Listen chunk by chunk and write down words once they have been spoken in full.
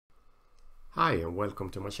Hi and welcome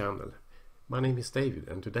to my channel. My name is David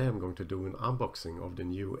and today I'm going to do an unboxing of the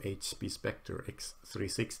new HP Spectre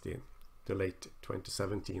X360, the late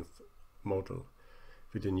 2017 model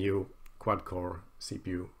with the new quad-core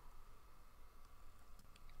CPU.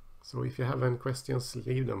 So if you have any questions,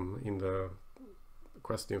 leave them in the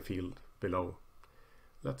question field below.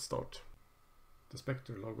 Let's start. The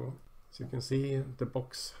Spectre logo. As you can see, the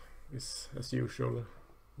box is as usual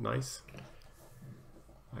nice.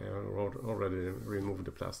 I already removed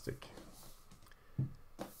the plastic.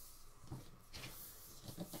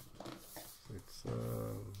 It's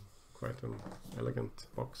quite an elegant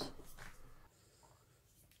box.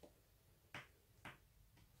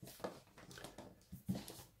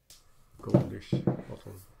 Goldish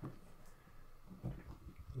bottom.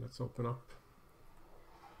 Let's open up.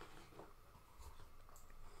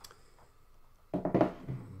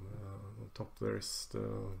 On top there is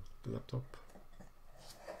the laptop.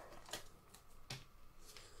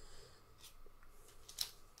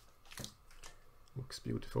 Looks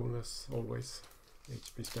beautiful as always.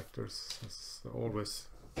 HP Spectres has always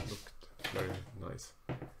looked very nice.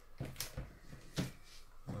 And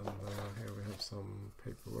here we have some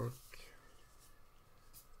paperwork.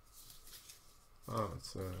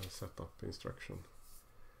 It's a setup instruction.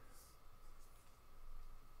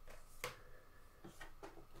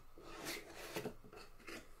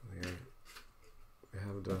 Here we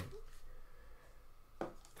have the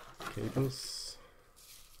cables.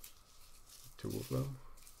 Two of them,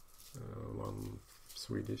 one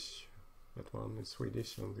Swedish, that one is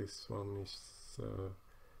Swedish and this one is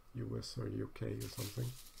US or UK or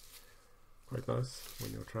something. Quite nice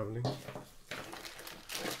when you're traveling.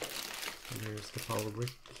 And here's the power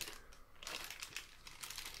brick.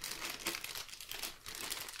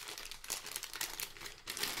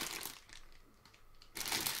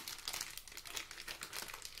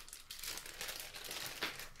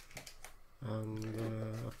 And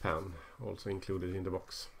a pen also included in the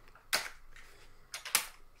box.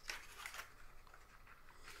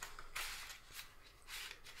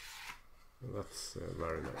 That's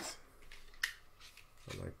very nice.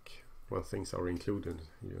 I like when things are included,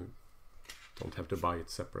 you don't have to buy it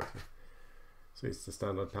separately. So it's the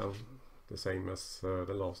standard pen, the same as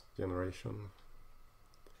the last generation.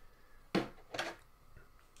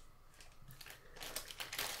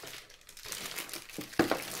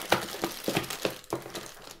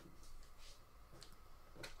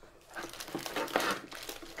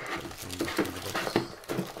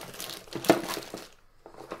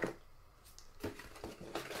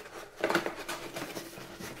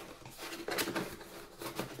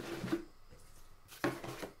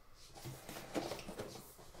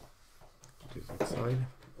 Outside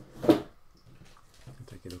and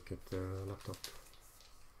take a look at the laptop.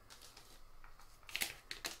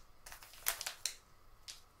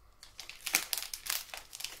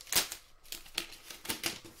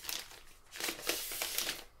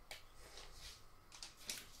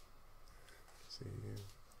 See,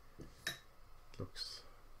 it looks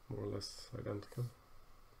more or less identical.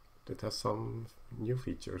 It has some new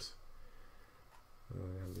features.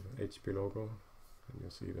 And the HP logo, and you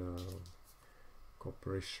see the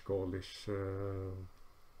copperish, goldish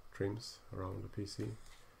trims around the PC.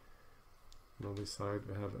 And on this side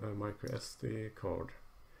we have a micro SD card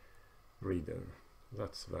reader.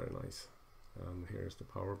 That's very nice. And here's the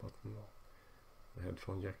power button, the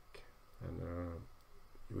headphone jack, and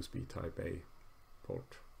a USB Type A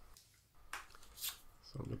port.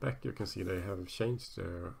 So on the back you can see they have changed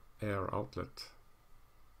their air outlet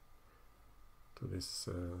to this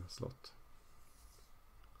slot.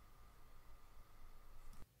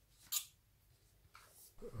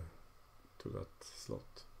 To that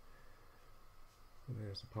slot. And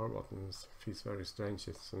there's a power button. It feels very strange.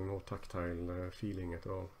 It's no tactile feeling at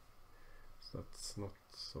all. So that's not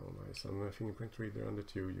so nice. And a fingerprint reader and the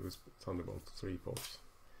two USB Thunderbolt 3 ports.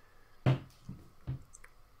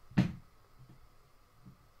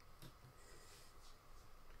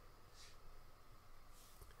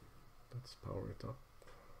 Let's power it up.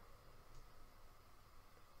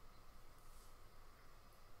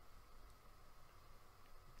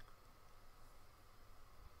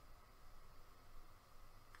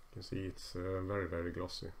 You can see it's very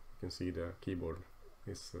glossy. You can see the keyboard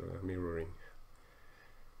is mirroring.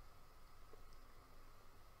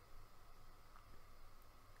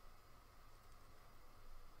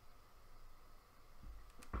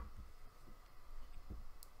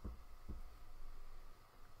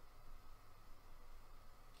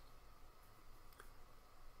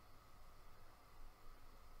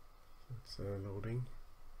 It's loading.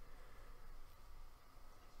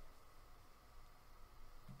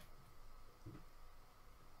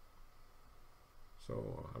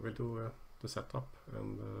 So I will do the setup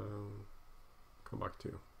and come back to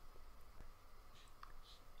you.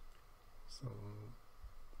 So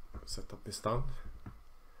setup is done.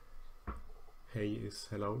 Hey is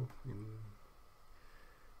hello in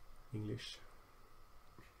English.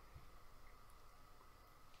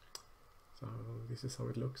 So this is how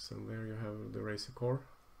it looks, and there you have the Razer Core.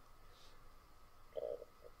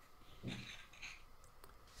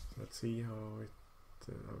 Let's see how it.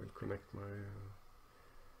 I will connect my.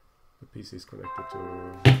 The PC is connected to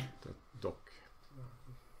the dock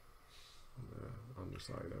on the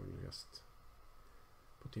underside. I will just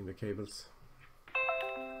put in the cables.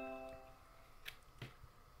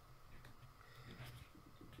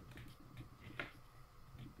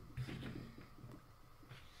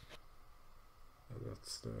 And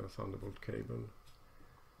that's the Thunderbolt cable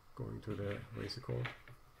going to the Razer Core.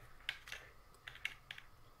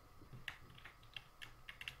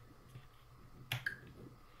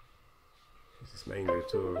 This is mainly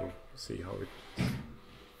to see how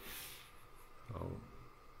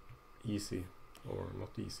easy or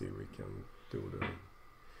not easy we can do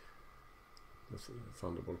the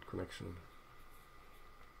Thunderbolt connection.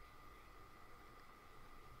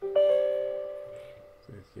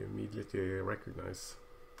 So you immediately recognize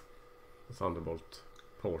the Thunderbolt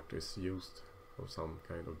port is used for some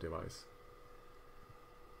kind of device.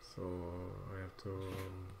 So I have to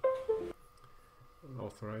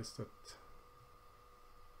authorize that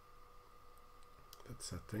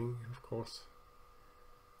setting, of course.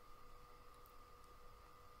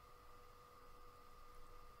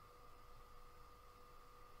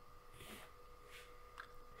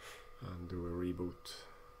 And do a reboot.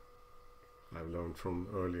 I've learned from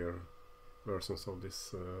earlier versions of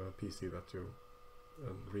this PC that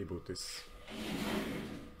reboot is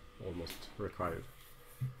almost required.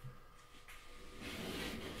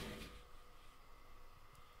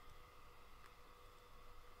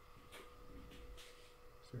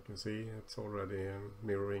 So you can see it's already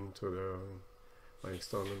mirroring to my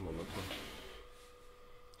external monitor.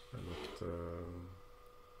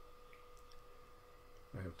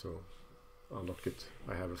 I have to unlock it.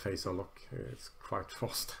 I have a face unlock. It's quite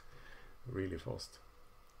fast, really fast.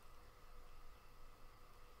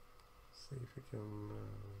 See if we can.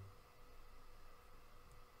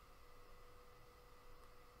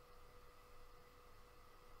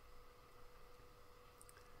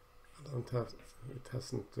 It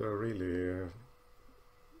hasn't really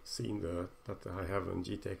seen that I have a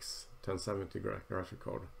GTX 1070 graphic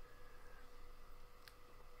card.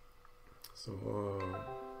 So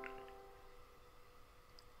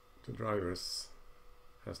the drivers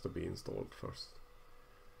has to be installed first.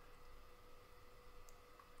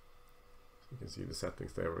 So you can see the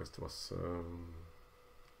settings there. It was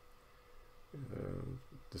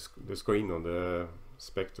the screen on the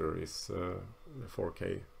Spectre is the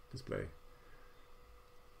 4K display.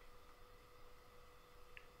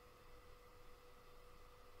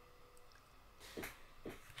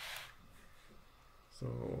 So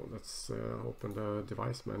let's open the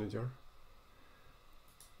device manager.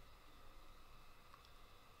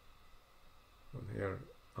 And here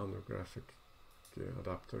under graphic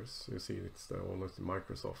adapters, you see it's almost the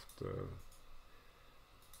Microsoft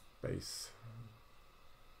base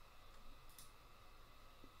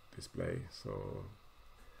display. So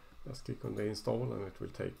let's click on the install, and it will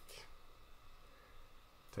take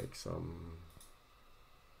some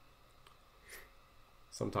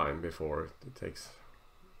time before it takes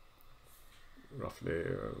roughly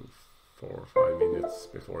 4 or 5 minutes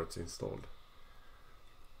before it's installed.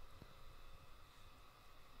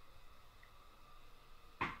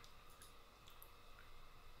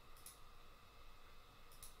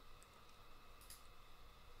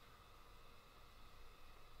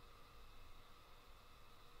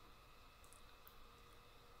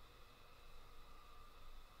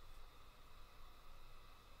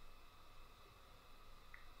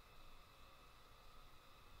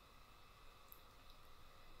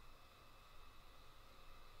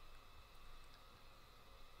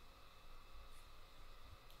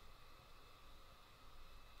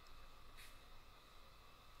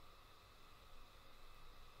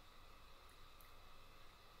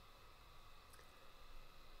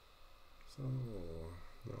 So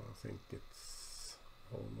now I think it's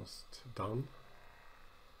almost done.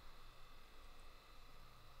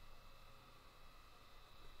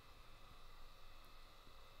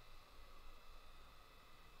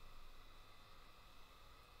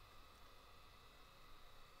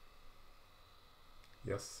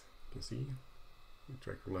 Yes, you can see it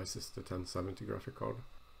recognizes the 1070 graphic card.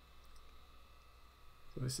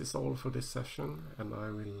 So this is all for this session, and I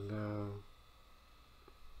will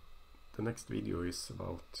the next video is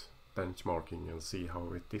about benchmarking and see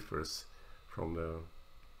how it differs from the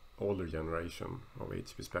older generation of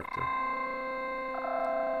HP Spectre.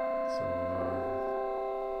 So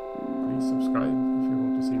please subscribe if you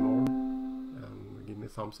want to see more, and give me a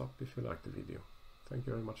thumbs up if you like the video. Thank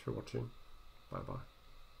you very much for watching. Bye bye.